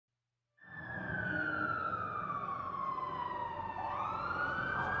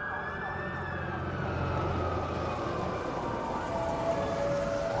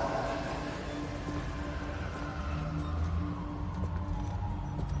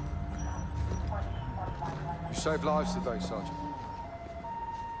saved lives today, Sergeant.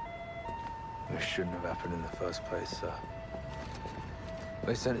 This shouldn't have happened in the first place, sir.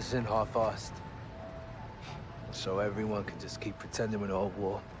 They sent us in half-assed. So everyone can just keep pretending we're not at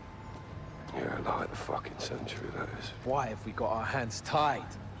war. Yeah, like the fucking century, that is. Why have we got our hands tied?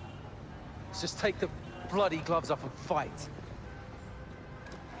 Let's just take the bloody gloves off and fight.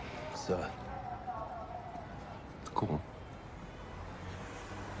 Sir. Go on.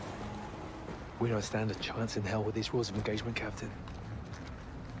 We don't stand a chance in hell with these rules of engagement, Captain.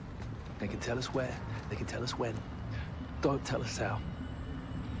 They can tell us where, they can tell us when. Don't tell us how.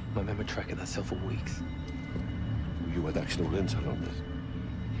 My men were tracking that cell for weeks. You had actual intel on this?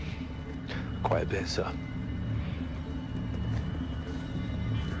 Quite a bit, sir.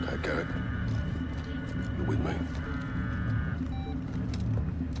 Okay, Garrett. You're with me.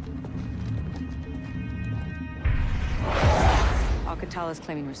 Alcatala's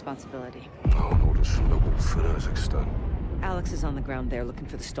claiming responsibility. Oh, orders from the Wolf in Kazakhstan. Alex is on the ground there looking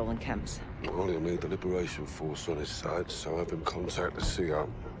for the stolen chems. Well, he'll need the Liberation Force on his side, so have him contact the CO.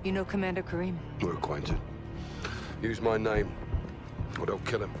 You know Commander Karim? We're acquainted. Use my name, or they'll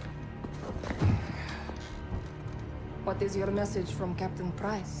kill him. What is your message from Captain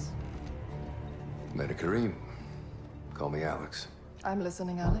Price? Commander Karim. Call me Alex. I'm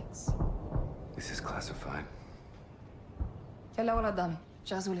listening, Alex. This is classified. يلا ولا قدامي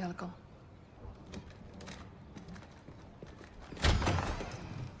جهزوا لي هالكم.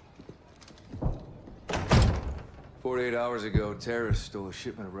 "48 hours ago, terrorists stole a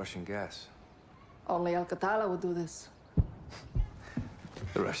shipment of Russian gas. Only Alcatala would do this.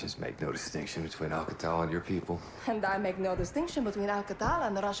 The Russians make no distinction between Alcatala and your people. And I make no distinction between Alcatala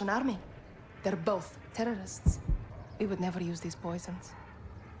and the Russian army. They're both terrorists. We would never use these poisons.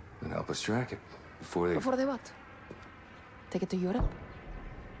 Then help us track it before they... Before they what? Take it to Europe?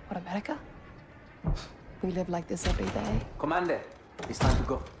 Or America? We live like this every day. Commander, it's time to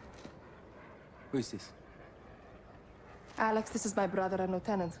go. Who is this? Alex, this is my brother and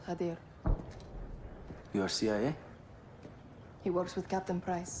Lieutenant Hadir. You are CIA? He works with Captain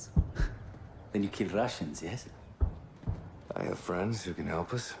Price. Then you kill Russians, yes? I have friends who can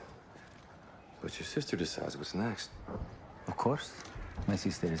help us. But your sister decides what's next. Of course. My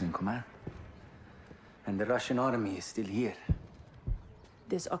sister is in command. And the Russian army is still here.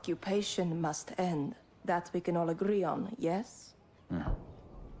 This occupation must end. That we can all agree on, yes? Yeah.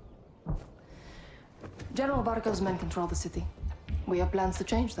 General Barkov's men control the city. We have plans to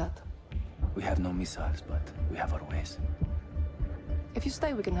change that. We have no missiles, but we have our ways. If you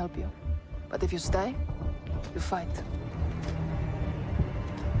stay, we can help you. But if you stay, you fight.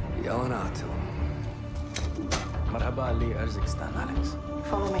 Yelling out to him. Marhaba Ali, Kazakhstan, Alex.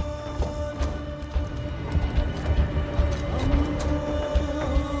 Follow me.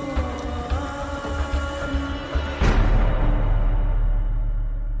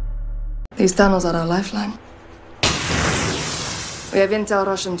 These tunnels are our lifeline. We have intel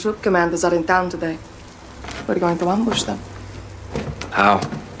Russian troop commanders are in town today. We're going to ambush them. How?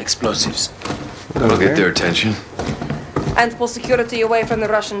 Explosives. That'll get their attention. And pull security away from the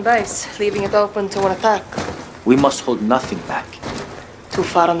Russian base, leaving it open to an attack. We must hold nothing back. Too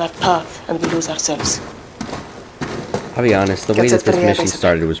far on that path, and we lose ourselves. I'll be honest, the way that this mission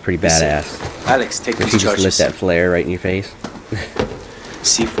started was pretty badass. Alex, take if these you just charges. lit that flare right in your face.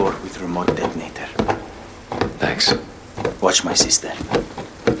 C4 with remote detonator. Thanks. Watch my sister.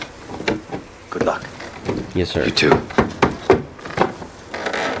 Good luck. Yes, sir. You too.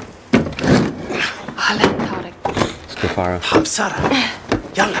 Skafara. Hamsara.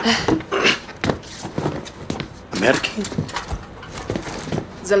 Yalla. American.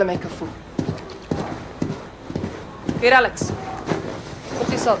 Zalame Kafu. Here, Alex. Put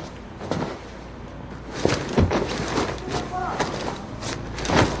this on.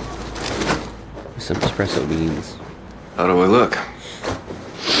 Some espresso beans. How do I look?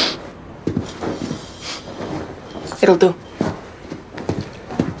 It'll do.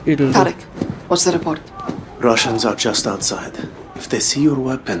 It'll do. Tarek, what's the report? Russians are just outside. If they see your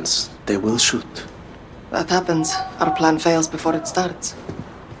weapons, they will shoot. That happens. Our plan fails before it starts.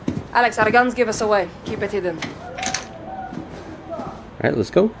 Alex, our guns give us away. Keep it hidden. Alright, let's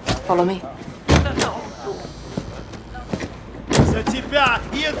go. Follow me. За тебя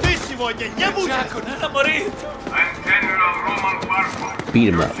и ты сегодня не будешь! Beat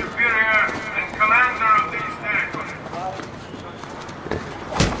him up.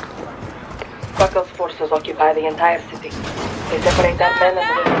 Barkov's forces occupy the entire city. They separate our men and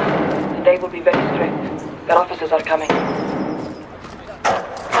women. Today will be very strict. Their officers are coming.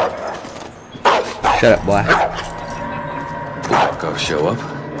 Shut up, boy. Barkov show up?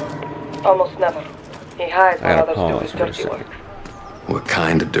 Almost never. He hides while gotta others do pause his for a dirty second. work. What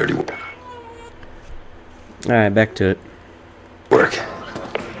kind of dirty Alright, back to it. work?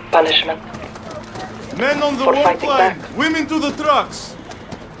 Punishment. Men on the For walk fighting line, back. women to the trucks.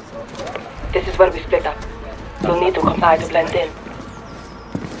 This is where we split up. You'll need to comply to blend in.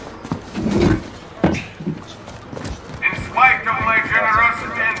 In spite of my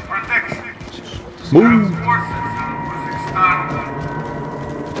generosity and protection, Move.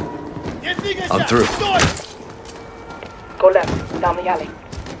 I'm through. Go left, down the alley.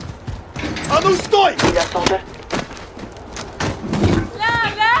 А ну стой! See that soldier?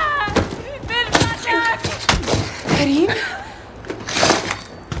 Karim?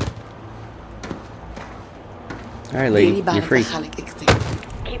 Alright, lady, you're free.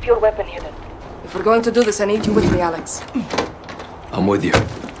 Keep your weapon hidden. If we're going to do this, I need you with me, Alex. I'm with you.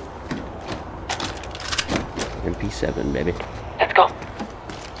 MP7, baby. Let's go.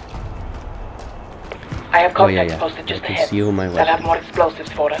 I have Oh, yeah, contacts yeah. posted just I ahead. conceal my They'll weapon. have more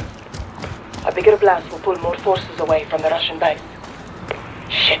explosives for us. A bigger blast will pull more forces away from the Russian base.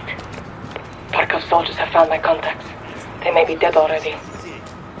 Shit. Barkov's soldiers have found my contacts. They may be dead already.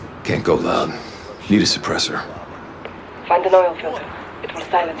 Can't go loud. Need a suppressor. Find an oil filter. It will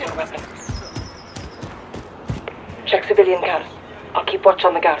silence your weapon. Check civilian cars. I'll keep watch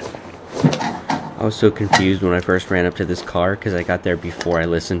on the guards. I was so confused when I first ran up to this car because I got there before I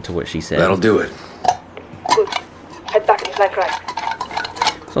listened to what she said. That'll do it. Good. Head back and flank right.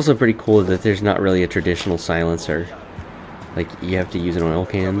 It's also pretty cool that there's not really a traditional silencer. Like, you have to use an oil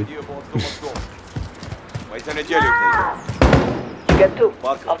can. You get two.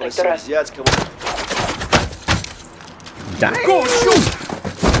 I'll take the rest. Die. Go, shoot!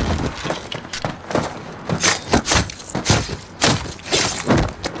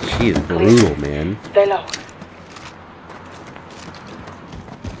 She is brutal, man. Stay low.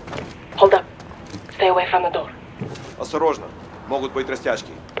 Hold up. Stay away from the door. Осторожно, могут быть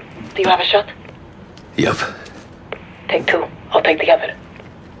растяжки. Do you have a shot? Yep. Take two. I'll take the other.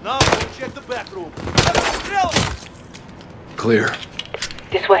 Now we'll check the back room. Clear.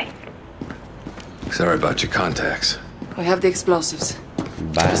 This way. Sorry about your contacts. We have the explosives.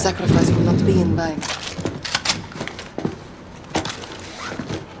 Bye. The sacrifice will not be in vain.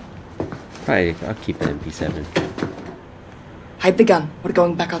 Probably, I'll keep an MP7. Hide the gun. We're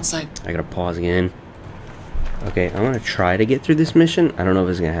going back outside. I gotta pause again. Okay, I'm gonna try to get through this mission. I don't know if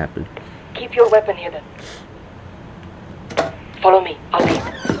it's gonna happen. Keep your weapon hidden. Follow me. I'll lead.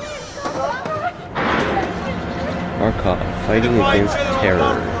 Barkov, fighting against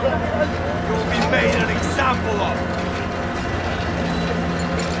terror. You'll be made an example of.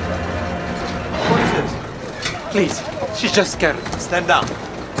 What is this? Please, she's just scared. Stand down.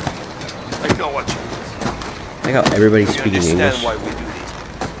 I know what you I like how everybody's You speaking understand English. why we do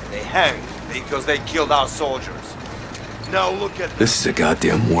this. They hanged because they killed our soldiers. Now look at This is a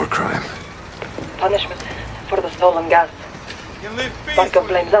goddamn war crime. Punishment for the stolen gas. We can live Barkov peacefully,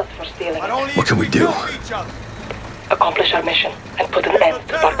 blames us for stealing but it. only What can if we do? help each other. Accomplish our mission and put an end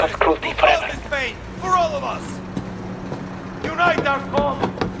to Barkov's cruelty Cause forever. this pain for all of us. Unite our cause.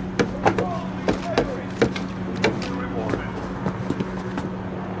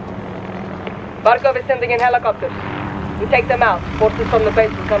 Barkov is sending in helicopters. We take them out. Forces from the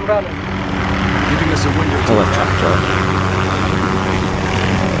base will come running. Giving us a window to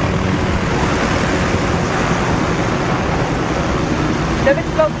They've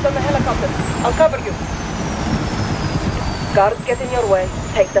explosives on the helicopters. I'll cover you. Guards get in your way.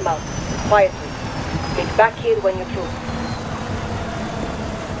 Take them out. Quietly. Meet back here when you're through.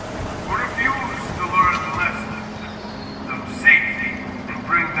 Who refuse to learn the lesson of safety and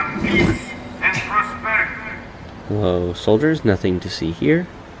bring them peace and prosperity. Hello, soldiers. Nothing to see here.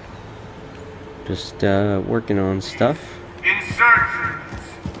 Just working on stuff. Insurgents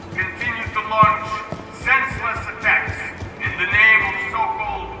continue to launch senseless attacks in the name of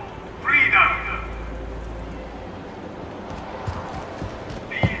so-called freedom.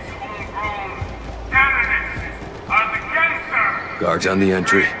 These homegrown terrorists are the cancer. Guards on the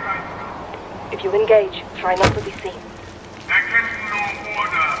entry. If you engage, try not to be seen. There can be no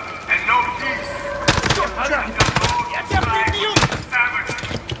order and no peace.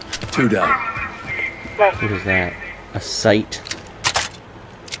 Two down. What is that? A sight?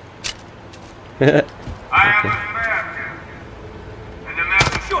 I am American, and the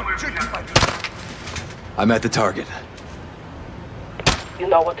message I'm at the target. You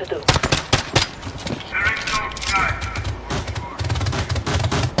know what to do. there is no time.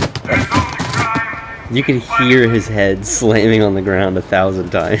 There's only crime. You can hear his head slamming on the ground 1,000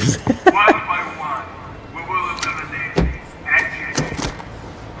 times. One by one, we will eliminate these agitators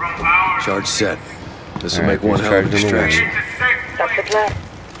from our Charge set. This will make one hell of a distraction. That's the plan.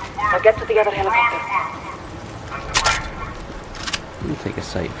 Now get to the other helicopter. Let me take a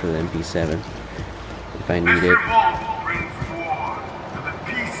sight for the MP7 if I need This it. revolt brings war to the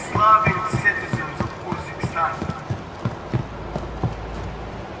peace-loving citizens of Urzikstan.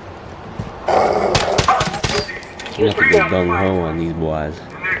 I'm not gonna go gung-ho on these boys.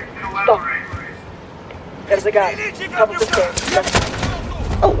 Stop. There's a guy. Top of the stairs.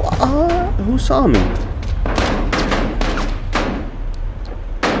 Oh, who saw me?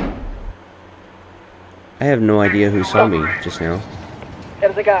 I have no idea who saw me just now.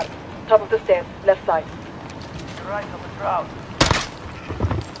 There's a guard. Top of the stairs. Left side. Right of the crowd.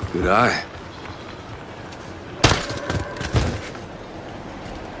 Good eye.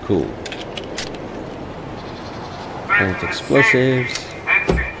 Cool. Plant explosives. And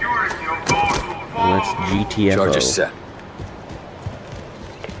security of those who follow Let's GTFO. Charger set.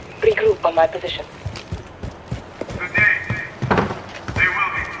 Regroup on my position. today. They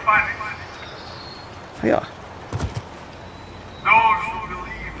will be punished. Hiya. Those who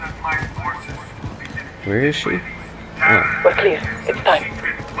believe that my forces will be defeated Where is she? by these Oh. terrorists We're clear. It's time.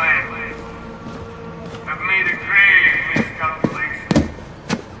 secret plan have made a grave miscalculation.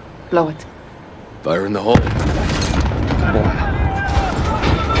 Blow it. Fire in the hole.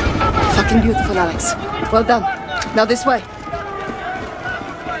 Fucking beautiful, Alex. Well done. Now this way.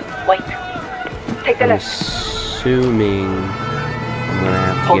 Wait. Take the I'm left. assuming I'm gonna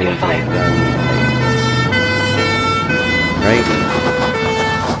have to Hold get your into a fire. gunfight. Right?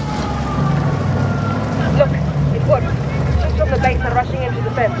 Look, it works. Troops from the base are rushing into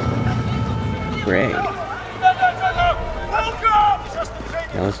the fence. Great.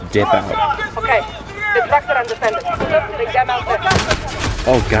 Now let's dip out. Okay. The tractor undefended. Look, take them out there.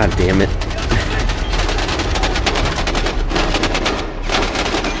 Oh, god damn it.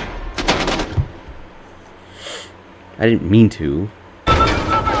 I didn't mean to.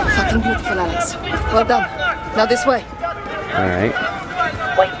 Fucking beautiful, Alex. Well done. Now this way. Alright.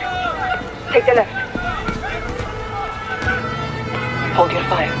 Wait. Take the left. Hold your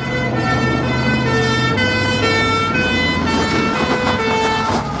fire.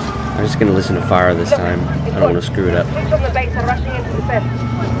 I'm just gonna listen to fire this time. I don't want to screw it up. Troops from the base are rushing into the fence.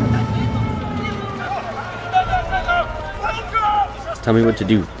 Tell me what to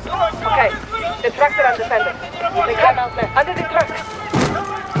do. Okay. The tractor undefended. Take them out there. Under the truck.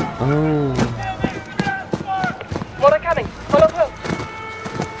 Oh. More are coming. Follow close.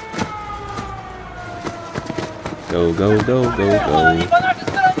 Go, go, go, go, go.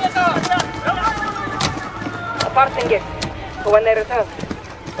 A parting gift for when they return.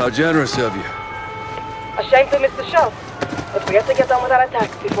 How generous of you. A shame to miss the show, but we have to get on with our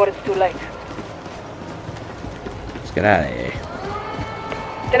attacks before it's too late. Let's get out of here.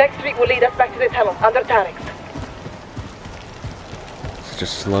 The next street will lead us back to the tunnel under Tarek's. Such a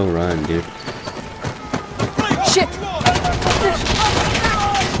slow run, dude. Shit!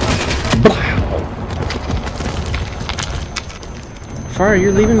 Fire,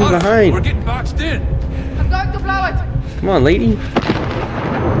 you're leaving me behind. We're getting boxed in. I'm going to blow it. Come on, lady.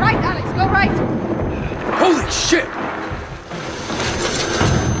 Right, Alex. Go right. Holy shit!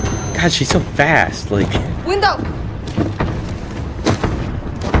 God, she's so fast. Like, Window.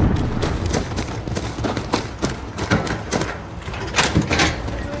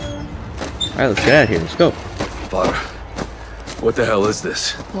 alright, let's get out of here. Let's go. Fire. What the hell is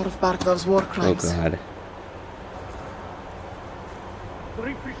this? More of Barkov's war Oh, crimes. God.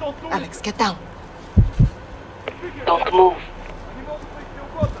 Alex, get down. Don't move.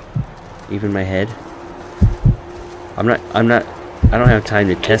 Even my head. I don't have time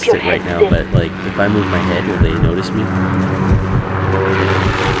to test your it right head now, still. but, like, if I move my head, will they notice me?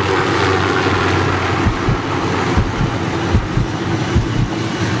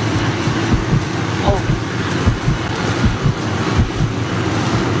 Hold.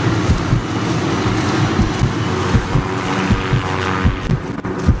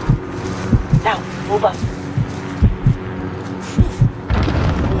 Now, move up.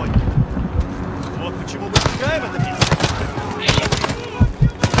 Вот почему мы сжигаем это место.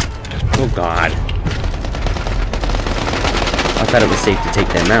 Oh, God. I thought it was safe to take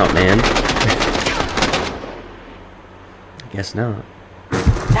them out, man. Guess not.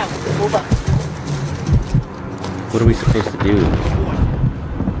 Now, move up. What are we supposed to do?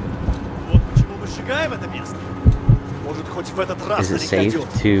 Вот почему мы сжигаем это место. Может, хоть в этот раз Is it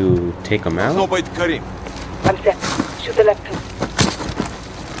safe to take them out? быть Карим. I'm set. Shoot the left too.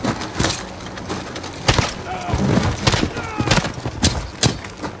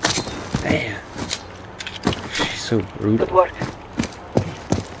 Man. She's so brutal. Good work.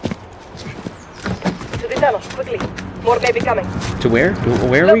 tunnel, quickly. More may be coming. To where?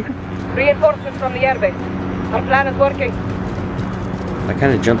 Where are we? Reinforcements from the airbase. Our plan is working. I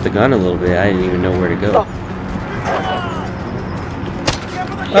kind of jumped the gun a little bit. I didn't even know where to go. Stop.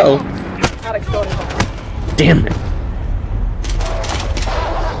 Uh-oh. Alex, door is open. Damn it.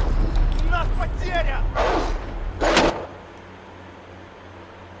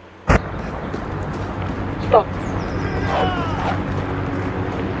 Stop.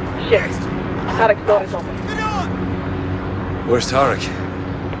 Shit. Tarek's door is open. Where's Tarek?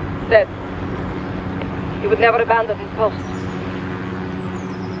 Dead. He would never abandon his post.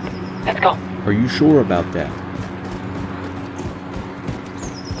 Let's go. Are you sure about that?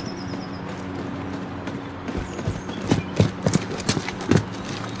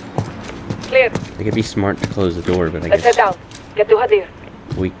 Clear. I think it'd be smart to close the door, but I Let's head guess down. Get to Hadir.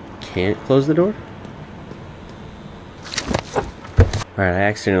 we can't close the door? Alright, I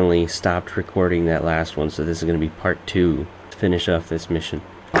accidentally stopped recording that last one, so this is going to be part 2 to finish off this mission.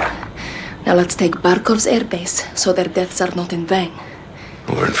 Now let's take Barkov's airbase, so their deaths are not in vain.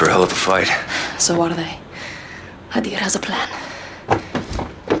 We're in for a hell of a fight. So are they. Hadir has a plan.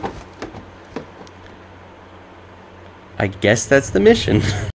 I guess that's the mission.